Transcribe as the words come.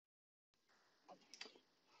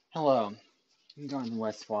Hello, I'm Don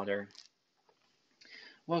Westwater.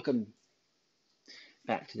 Welcome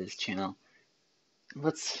back to this channel.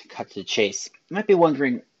 Let's cut to the chase. You might be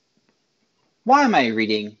wondering, why am I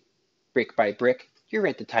reading Brick by Brick? You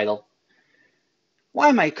read the title. Why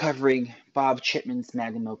am I covering Bob Chipman's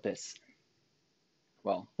magnum opus?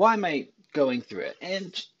 Well, why am I going through it?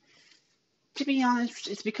 And to be honest,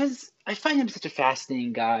 it's because I find him such a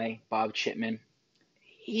fascinating guy, Bob Chipman.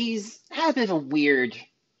 He's had a bit of a weird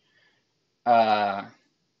uh,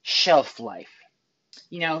 shelf life.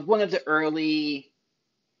 One of the early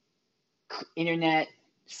internet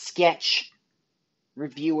sketch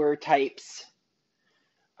reviewer types.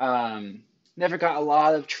 Never got a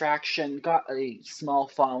lot of traction, got a small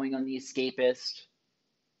following on The Escapist,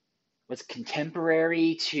 was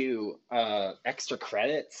contemporary to Extra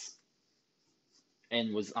Credits,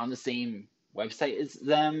 and was on the same website as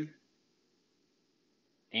them,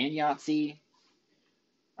 and Yahtzee.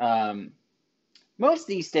 Most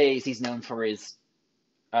these days, he's known for his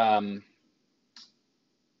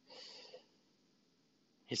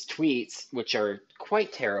tweets, which are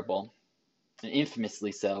quite terrible, and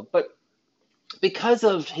infamously so. But because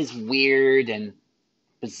of his weird and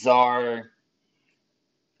bizarre,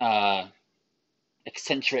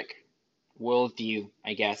 eccentric worldview,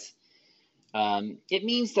 I guess, it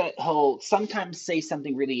means that he'll sometimes say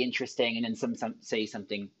something really interesting and then some say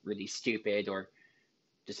something really stupid or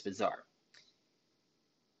just bizarre.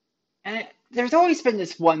 And there's always been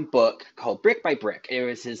this one book called Brick by Brick. It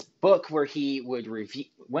was his book where he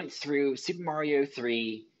went through Super Mario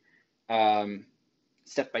 3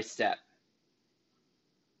 step by step,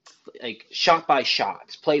 like shot by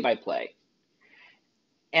shot, play by play.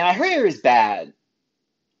 And I heard it was bad.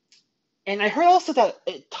 And I heard also that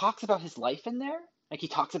it talks about his life in there. Like he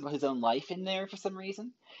talks about his own life in there for some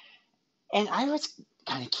reason. And I was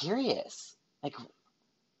kind of curious. Like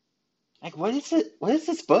what is it? What is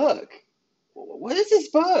this book? What is this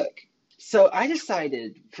book? So I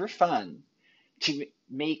decided for fun to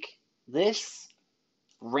make this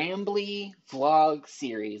rambly vlog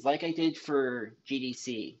series like I did for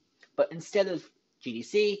GDC. But instead of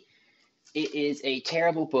GDC, it is a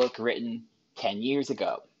terrible book written 10 years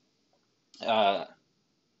ago. A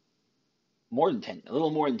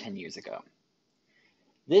little more than 10 years ago.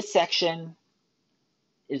 This section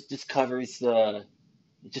just covers the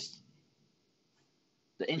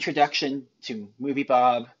introduction to Movie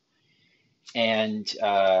Bob and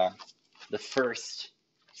the first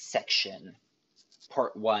section,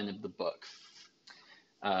 part 1 of the book.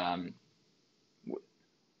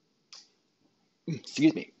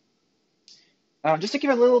 Excuse me. Just to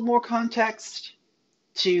give a little more context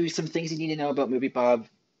to some things you need to know about Movie Bob,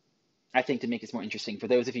 I think to make this more interesting for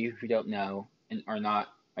those of you who don't know and are not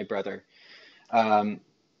my brother.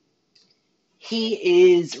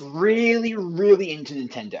 He is really, really into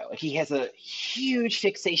Nintendo. He has a huge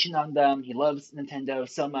fixation on them. He loves Nintendo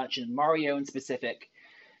so much, and Mario in specific.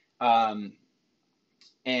 And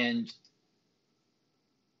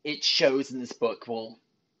it shows in this book. Well,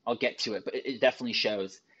 I'll get to it, but it definitely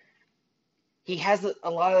shows. He has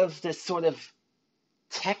a lot of this sort of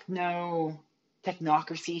technocracy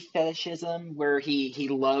fetishism where he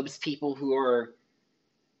loves people who are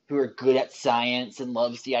good at science and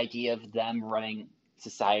loves the idea of them running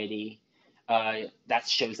society. That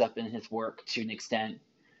shows up in his work to an extent.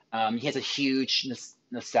 He has a huge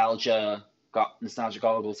nostalgia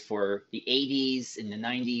goggles for the 80s and the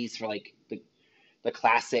 90s, for like the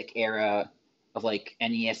classic era of like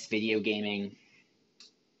NES video gaming.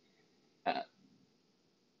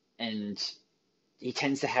 And he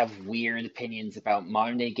tends to have weird opinions about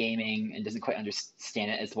modern day gaming and doesn't quite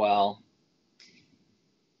understand it as well.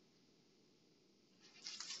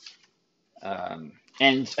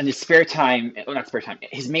 And in his spare time, well, not spare time,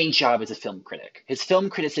 his main job is a film critic. His film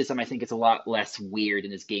criticism, I think, is a lot less weird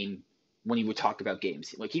in his game when he would talk about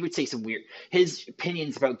games. Like he would say some weird, his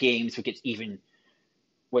opinions about games would get even,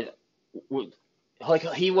 like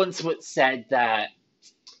he once said that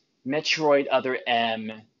Metroid Other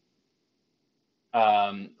M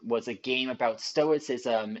was a game about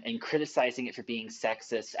stoicism, and criticizing it for being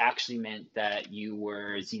sexist actually meant that you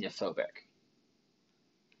were xenophobic.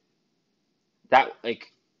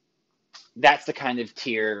 That's the kind of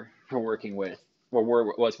tier we're working with, or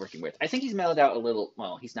was working with. I think he's mellowed out a little.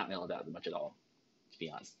 Well, he's not mellowed out much at all, to be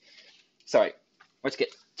honest. Sorry, let's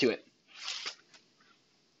get to it.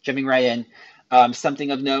 Jumping right in,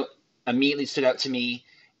 something of note immediately stood out to me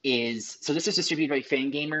is, so this is distributed by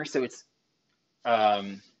Fangamer, so it's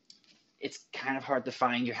kind of hard to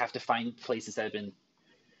find. You have to find places that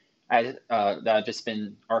have just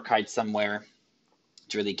been archived somewhere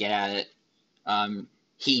to really get at it.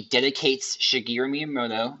 He dedicates Shigeru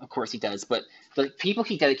Miyamoto, of course he does, but the people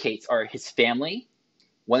he dedicates are his family,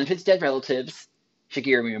 one of his dead relatives,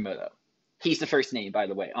 Shigeru Miyamoto. He's the first name, by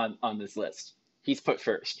the way, on this list. He's put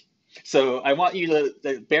first. So I want you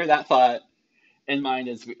to bear that thought in mind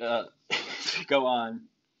as we, as we go on.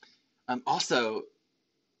 Also,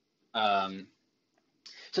 um,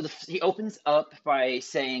 so he opens up by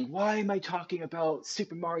saying, "Why am I talking about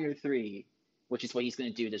Super Mario 3?" Which is what he's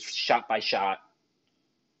going to do, this shot by shot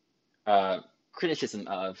criticism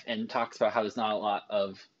of, and talks about how there's not a lot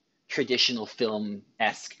of traditional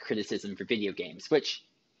film-esque criticism for video games, which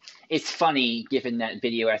is funny given that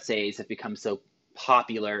video essays have become so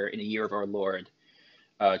popular in the year of our Lord,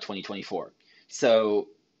 2024. So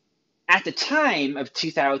at the time of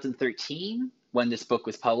 2013, when this book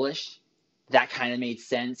was published, that kind of made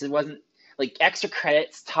sense. It wasn't like extra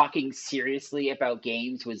credits talking seriously about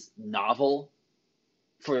games was novel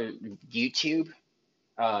for YouTube.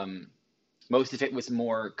 Most of it was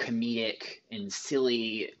more comedic and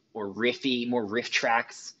silly or riffy, more riff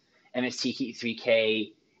tracks,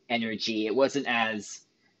 MST3K energy. It wasn't as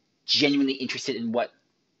genuinely interested in what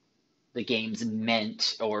the games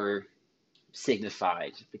meant or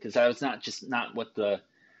signified, because that was not what the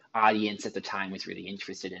audience at the time was really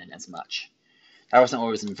interested in as much. That wasn't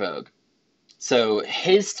what was in vogue. So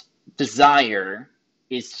his desire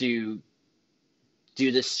is to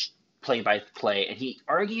do this play-by-play, and he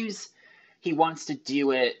argues he wants to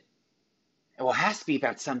do it, well, it has to be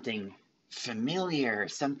about something familiar,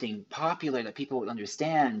 something popular that people would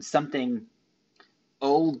understand, something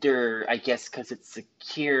older, I guess, because it's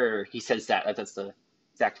secure. He says that. That's the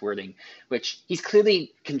exact wording, which he's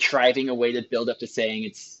clearly contriving a way to build up to saying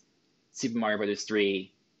it's Super Mario Brothers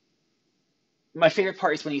 3. My favorite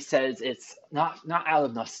part is when he says it's not out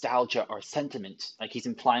of nostalgia or sentiment. Like he's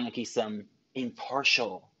implying like he's some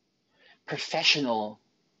impartial, professional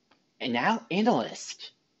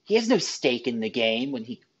analyst. He has no stake in the game when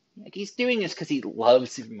he's doing this because he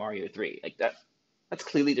loves Super Mario 3. Like that's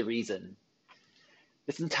clearly the reason.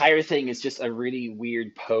 This entire thing is just a really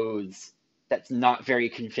weird pose that's not very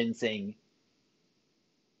convincing.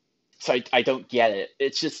 So I don't get it.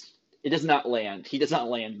 It does not land. He does not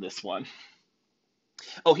land this one.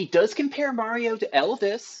 Oh, he does compare Mario to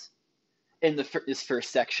Elvis in this first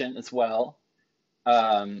section as well.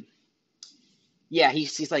 Yeah,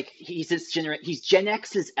 he's Gen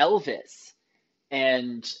X's Elvis,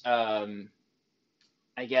 and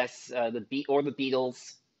I guess the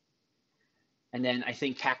Beatles, and then I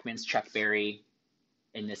think Pac-Man's Chuck Berry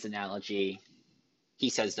in this analogy. He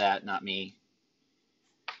says that, not me.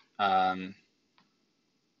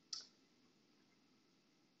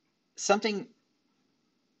 Something.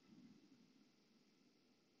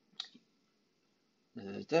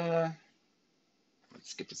 Let's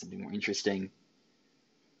skip to something more interesting.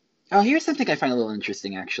 Oh, here's something I find a little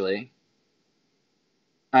interesting, actually.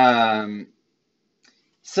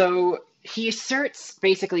 So he asserts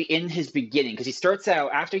basically in his beginning, because he starts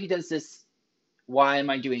out, after he does this, why am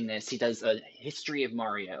I doing this? He does a history of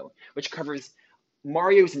Mario, which covers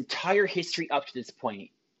Mario's entire history up to this point,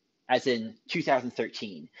 as in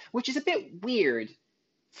 2013, which is a bit weird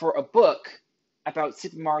for a book about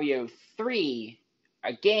Super Mario 3,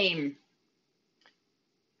 a game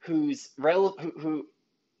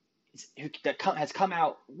that has come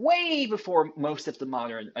out way before most of the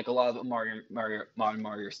modern, like a lot of the modern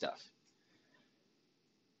Mario stuff.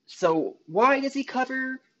 So why does he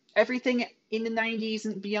cover everything in the 90s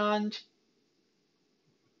and beyond?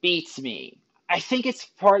 Beats me. I think it's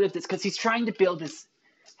part of this because he's trying to build this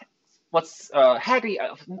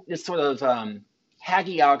this sort of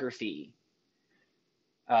hagiography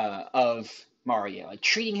of Mario, like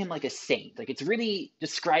treating him like a saint. Like it's really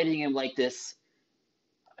describing him like this.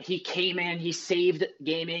 He came in, he saved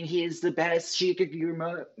gaming, he is the best.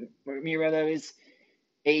 Shigeru Miyamoto is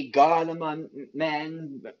a god among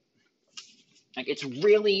men. Like it's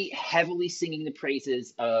really heavily singing the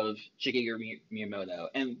praises of Shigeru Miyamoto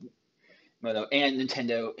and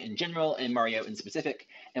Nintendo in general and Mario in specific.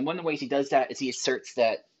 And one of the ways he does that is he asserts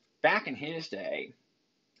that back in his day,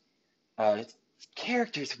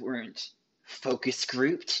 characters weren't focus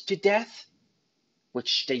grouped to death,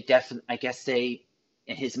 which they definitely, I guess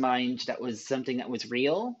in his mind, that was something that was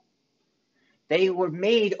real. They were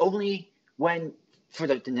made only for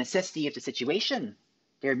the necessity of the situation.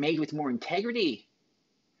 They're made with more integrity,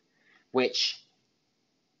 which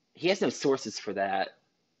he has no sources for that.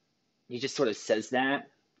 He just sort of says that,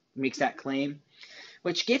 makes that claim,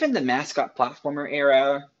 which given the mascot platformer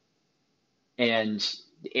era and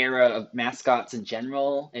the era of mascots in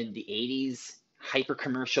general in the 80s,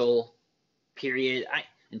 hyper-commercial period,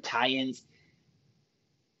 and tie-ins,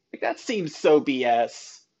 Like that seems so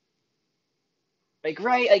BS. Like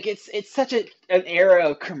right, like it's such an era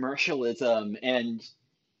of commercialism and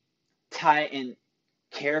tie and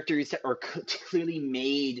characters that are clearly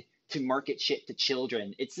made to market shit to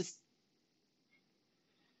children. It's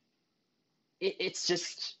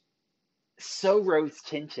just so rose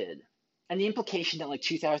tinted, and the implication that like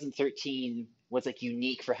 2013 was like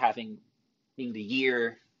unique for having being the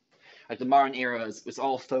year like the modern era was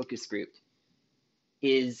all focus grouped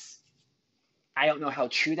is I don't know how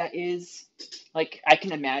true that is. Like I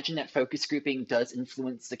can imagine that focus grouping does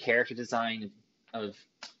influence the character design of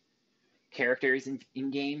characters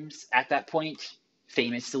in games at that point.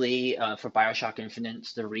 Famously, for Bioshock Infinite,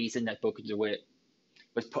 the reason that Boca DeWitt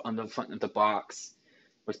was put on the front of the box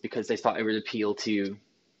was because they thought it would appeal to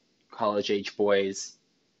college age boys.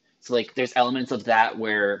 So like there's elements of that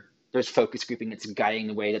where there's focus grouping that's guiding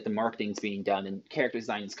the way that the marketing's being done, and character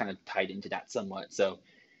design is kind of tied into that somewhat. So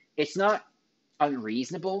it's not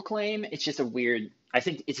unreasonable claim. It's just a weird. I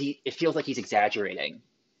think it feels like he's exaggerating.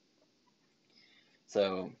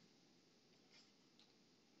 So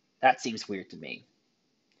that seems weird to me.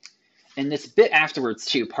 And this bit afterwards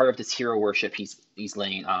too, part of this hero worship he's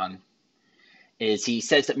laying on is he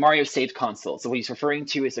says that Mario saved consoles. So what he's referring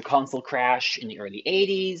to is the console crash in the early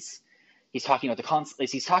 80s. He's talking about the console.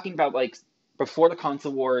 He's talking about like before the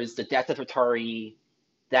console wars, the death of Atari,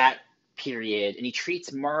 that period, and he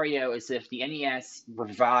treats Mario as if the NES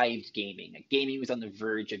revived gaming. Like gaming was on the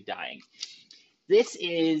verge of dying. This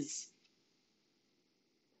is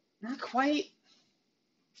not quite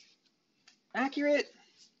accurate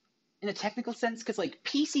in a technical sense because like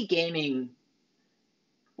PC gaming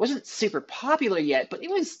wasn't super popular yet, but it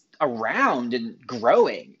was around and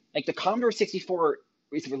growing. Like the Commodore 64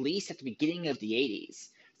 was released at the beginning of the 80s.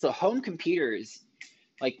 So home computers,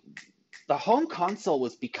 like the home console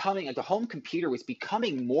was becoming, like the home computer was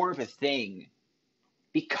becoming more of a thing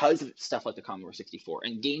because of stuff like the Commodore 64.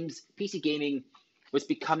 And PC gaming was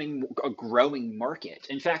becoming a growing market.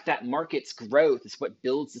 In fact, that market's growth is what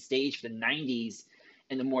builds the stage for the 90s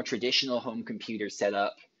and the more traditional home computer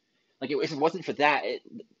setup. Like if it wasn't for that,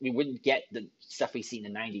 we wouldn't get the stuff we see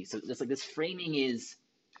in the 90s. So it's like this framing is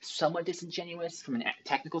somewhat disingenuous from a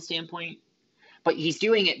technical standpoint, but he's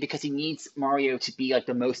doing it because he needs Mario to be like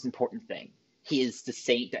the most important thing. He is the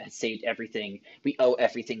saint that has saved everything. We owe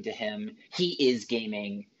everything to him. He is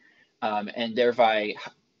gaming, and thereby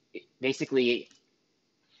basically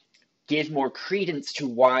give more credence to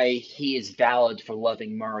why he is valid for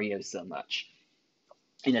loving Mario so much.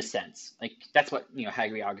 In a sense, like that's what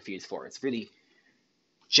hagiography is for. It's really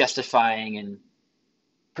justifying and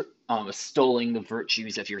extolling the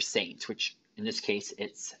virtues of your saint, which in this case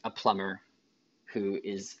it's a plumber who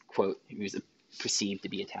is quote who's perceived to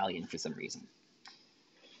be Italian for some reason.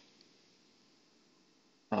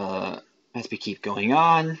 As we keep going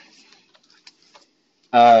on,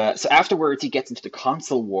 so afterwards he gets into the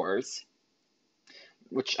console wars,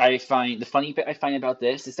 which I find the funny bit I find about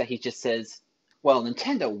this is that he just says, well,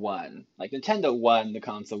 Nintendo won. Like, Nintendo won the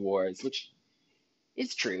console wars, which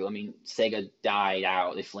is true. I mean, Sega died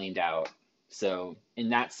out, they flamed out. So, in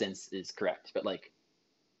that sense, is correct. But, like,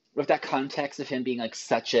 with that context of him being, like,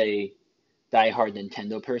 such a diehard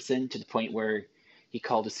Nintendo person to the point where he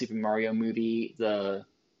called the Super Mario movie the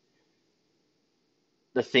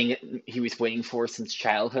thing he was waiting for since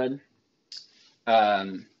childhood.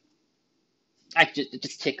 It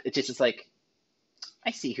just is like, I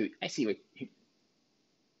see what.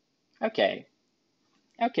 Okay.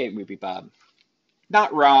 Okay, Movie Bob.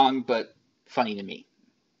 Not wrong, but funny to me.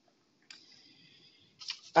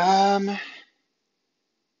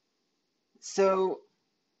 So,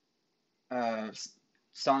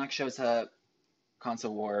 Sonic shows up,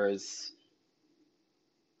 console wars.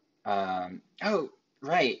 Oh,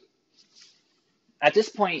 right. At this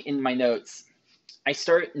point in my notes, I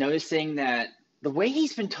start noticing that the way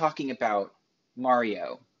he's been talking about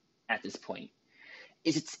Mario at this point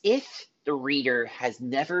is it's if the reader has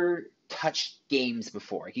never touched games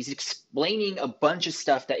before. He's explaining a bunch of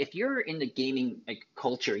stuff that if you're in the gaming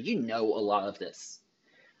culture, you know a lot of this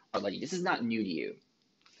already. This is not new to you.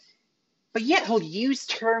 But yet he'll use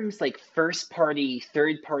terms like first party,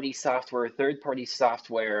 third party software,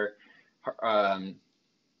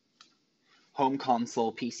 home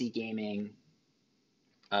console, PC gaming,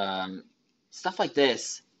 stuff like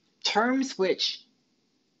this. Terms which,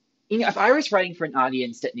 if I was writing for an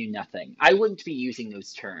audience that knew nothing, I wouldn't be using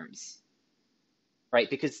those terms, right?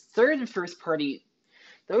 Because third and first party,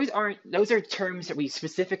 those are terms that we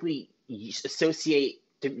specifically associate.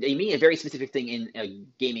 They mean a very specific thing in a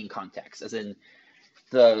gaming context, as in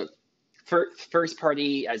the first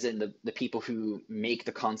party, as in the people who make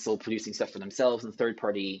the console producing stuff for themselves, and third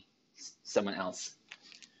party, someone else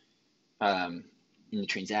in the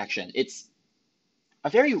transaction. It's a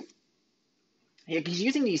very, he's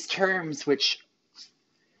using these terms which,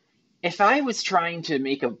 if I was trying to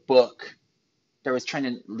make a book that was trying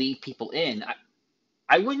to lead people in,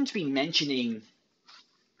 I wouldn't be mentioning,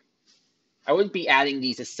 I wouldn't be adding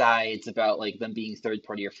these asides about like them being third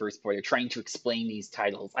party or first party or trying to explain these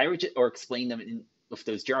titles. I would just, or explain them with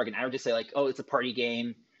those jargon. I would just say like, oh, it's a party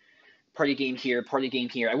game here, party game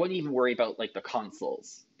here. I wouldn't even worry about like the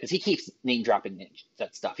consoles because he keeps name dropping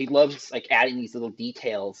that stuff. He loves like adding these little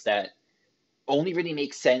details that only really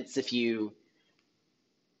make sense if you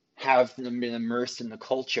have them been immersed in the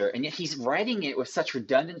culture. And yet he's writing it with such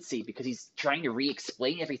redundancy because he's trying to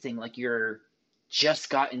re-explain everything like you're just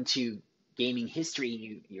got into gaming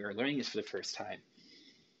history, you're learning this for the first time.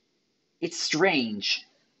 It's strange.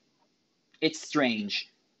 It's strange.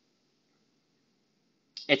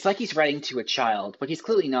 It's like he's writing to a child, but he's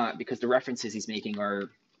clearly not because the references he's making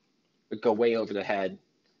go way over the head.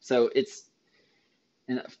 So it's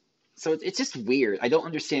just weird. I don't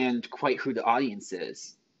understand quite who the audience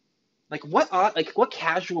is. Like what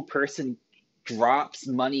casual person drops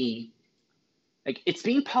money? Like it's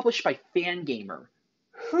being published by Fangamer.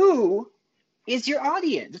 Who is your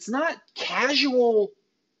audience? It's not casual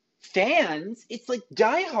fans. It's like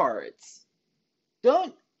diehards.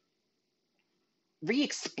 Don't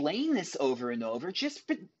re-explain this over and over. Just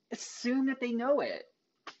assume that they know it.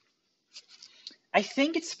 I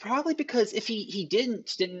think it's probably because if he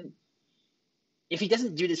if he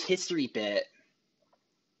doesn't do this history bit,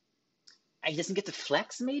 he doesn't get to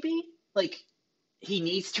flex, maybe? Like, he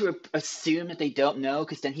needs to assume that they don't know,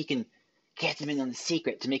 because then he can get them in on the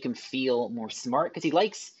secret to make him feel more smart, because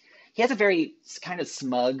he has a very kind of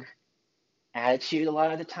smug attitude a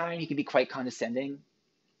lot of the time. He can be quite condescending.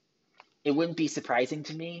 It wouldn't be surprising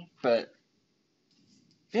to me, but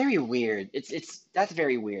very weird. That's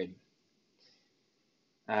very weird.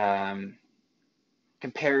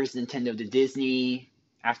 Compares Nintendo to Disney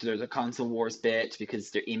after the console wars bit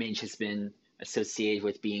because their image has been associated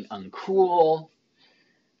with being uncool.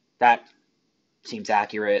 That seems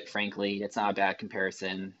accurate, frankly. That's not a bad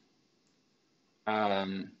comparison.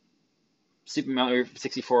 Super Mario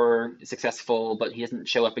 64 is successful, but he doesn't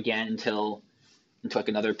show up again until like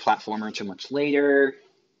another platformer until much later.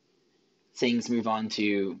 Things move on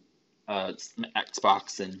to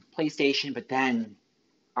Xbox and PlayStation, but then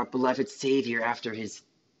our beloved savior, after his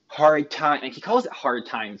hard time, and he calls it hard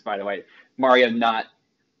times, by the way, Mario not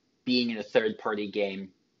being in a third-party game,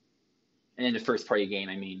 and in a first-party game,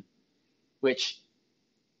 I mean, which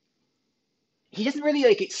he doesn't really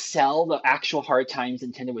like sell the actual hard times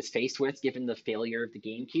Nintendo was faced with, given the failure of the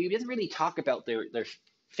GameCube. He doesn't really talk about their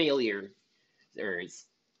failures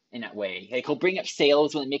in that way. Like, he'll bring up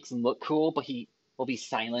sales when it makes them look cool, but he will be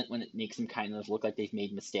silent when it makes them kind of look like they've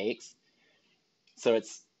made mistakes. So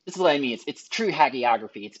this is what I mean. It's true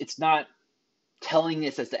hagiography. It's not telling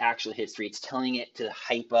this as the actual history. It's telling it to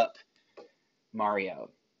hype up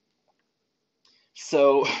Mario.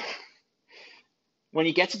 So when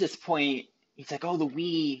he gets to this point, he's like, oh, the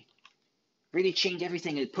Wii really changed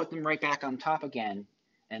everything and put them right back on top again.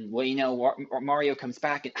 And well, you know, Mario comes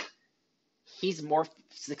back and he's more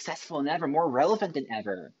successful than ever, more relevant than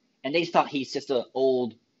ever. And they thought he's just an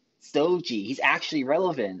old stogie. He's actually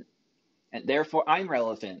relevant. And therefore, I'm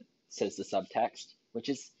relevant, says the subtext, which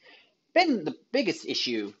has been the biggest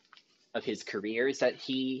issue of his career, is that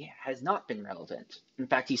he has not been relevant. In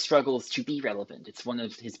fact, he struggles to be relevant. It's one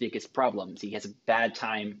of his biggest problems. He has a bad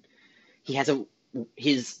time. He has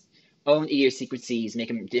his own idiosyncrasies make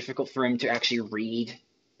it difficult for him to actually read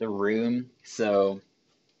the room. So,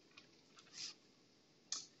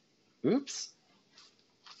 oops.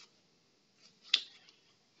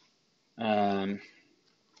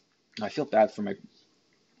 I feel bad for my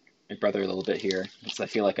brother a little bit here, because I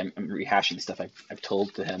feel like I'm rehashing stuff I've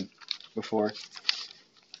told to him before.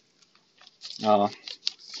 Oh,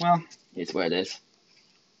 well, it's what it is.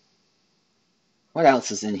 What else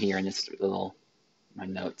is in here in this my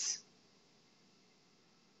notes?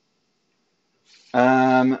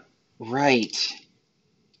 Right.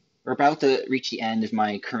 We're about to reach the end of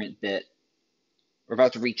my current bit. We're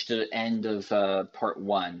about to reach the end of part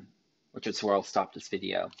 1, which is where I'll stop this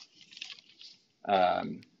video.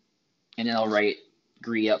 And then I'll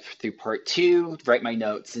agree up through part 2, write my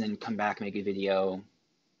notes, and then come back and make a video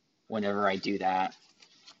whenever I do that.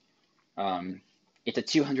 It's a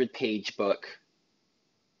 200-page book.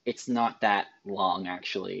 It's not that long,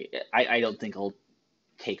 actually. I don't think it'll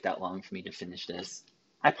take that long for me to finish this.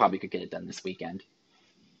 I probably could get it done this weekend.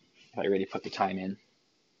 if I really put the time in.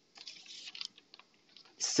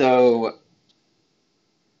 So,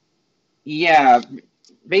 yeah,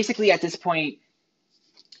 basically at this point,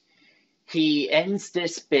 he ends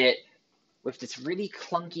this bit with this really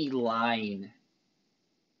clunky line.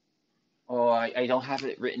 Oh, I don't have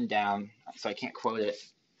it written down, so I can't quote it.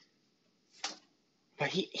 But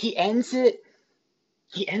he ends it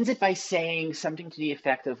by saying something to the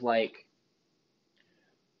effect of like,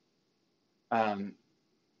 um,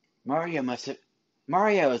 Mario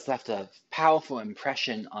has left a powerful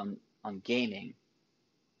impression on gaming,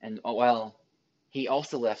 and well, he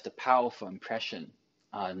also left a powerful impression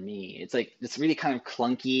on me. It's like this really kind of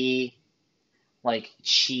clunky, like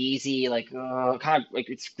cheesy, like kind of like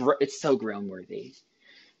it's so groan worthy.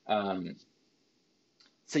 Um,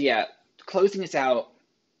 so yeah, closing this out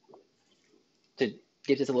to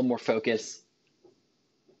give this a little more focus.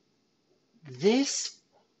 This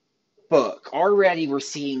book, already we're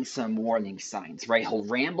seeing some warning signs, right? He'll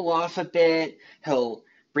ramble off a bit. He'll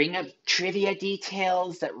bring up trivia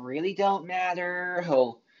details that really don't matter.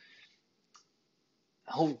 He'll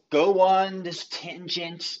go on this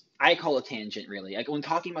tangent. I call it tangent, really. Like when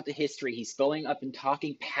talking about the history, he's going up and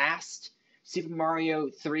talking past Super Mario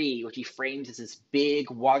 3, which he frames as this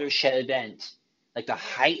big watershed event, like the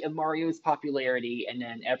height of Mario's popularity, and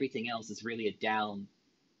then everything else is really a downhill,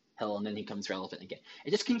 and then he becomes relevant again.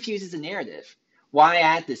 It just confuses the narrative. Why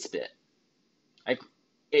add this bit? Like,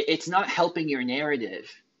 it's not helping your narrative.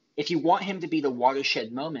 If you want him to be the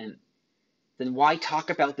watershed moment, then why talk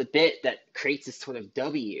about the bit that creates this sort of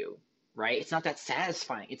W, right? It's not that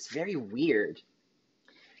satisfying. It's very weird.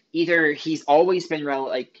 Either he's always been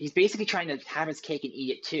like he's basically trying to have his cake and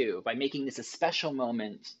eat it too by making this a special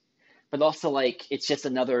moment, but also like it's just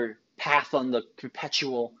another path on the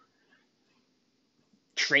perpetual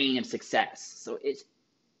train of success. So it's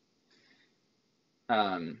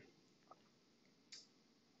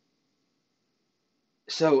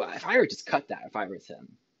so if I were to just cut that, if I was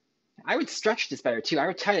him, I would stretch this better too. I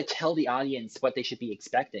would try to tell the audience what they should be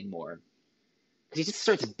expecting more. Because he just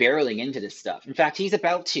starts barreling into this stuff. In fact, he's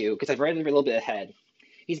about to, because I've read it a little bit ahead,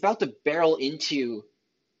 he's about to barrel into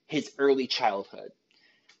his early childhood,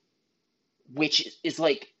 which is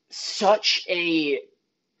like such a,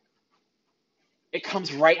 it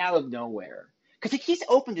comes right out of nowhere. Because like, he's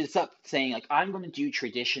opened this up saying, like, I'm going to do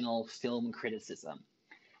traditional film criticism.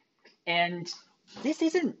 And this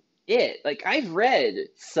isn't it. Like, I've read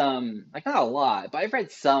some, like, not a lot, but I've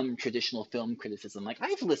read some traditional film criticism. Like,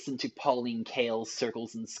 I've listened to Pauline Kael's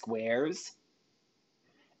Circles and Squares,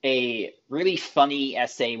 a really funny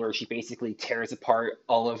essay where she basically tears apart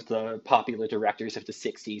all of the popular directors of the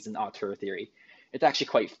 60s and auteur theory. It's actually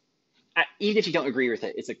quite, even if you don't agree with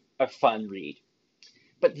it, it's a fun read.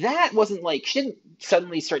 But that wasn't like, she didn't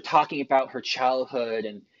suddenly start talking about her childhood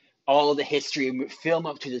and all the history of film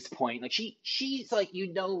up to this point. Like she's like,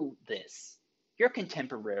 you know this. You're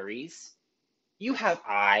contemporaries. You have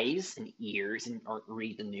eyes and ears and or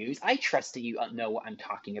read the news. I trust that you know what I'm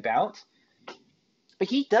talking about. But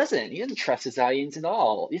he doesn't. He doesn't trust his audience at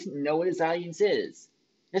all. He doesn't know what his audience is.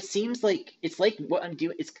 It seems like it's like what I'm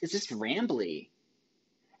doing. It's just rambly.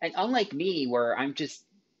 And unlike me, where I'm just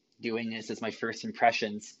doing this as my first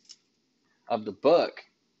impressions of the book,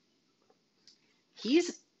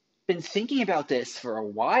 he's been thinking about this for a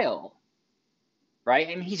while, right?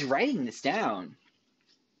 I mean, he's writing this down.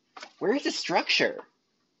 Where's the structure?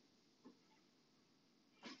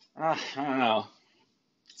 I don't know.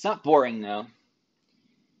 It's not boring, though.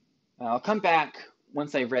 I'll come back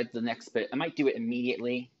once I've read the next bit. I might do it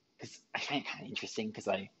immediately, because I find it kind of interesting, because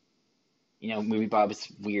Movie Bob's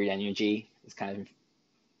weird energy is kind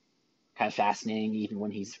of fascinating, even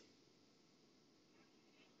when he's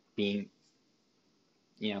being,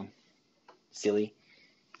 silly.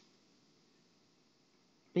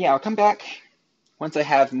 But yeah, I'll come back once I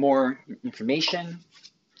have more information.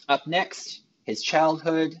 Up next, his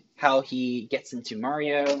childhood, how he gets into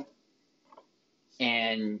Mario,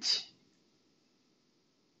 and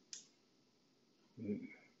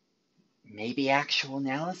maybe actual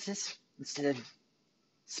analysis instead of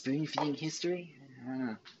spoon-feeding history. I don't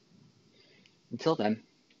know. Until then,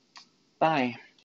 bye.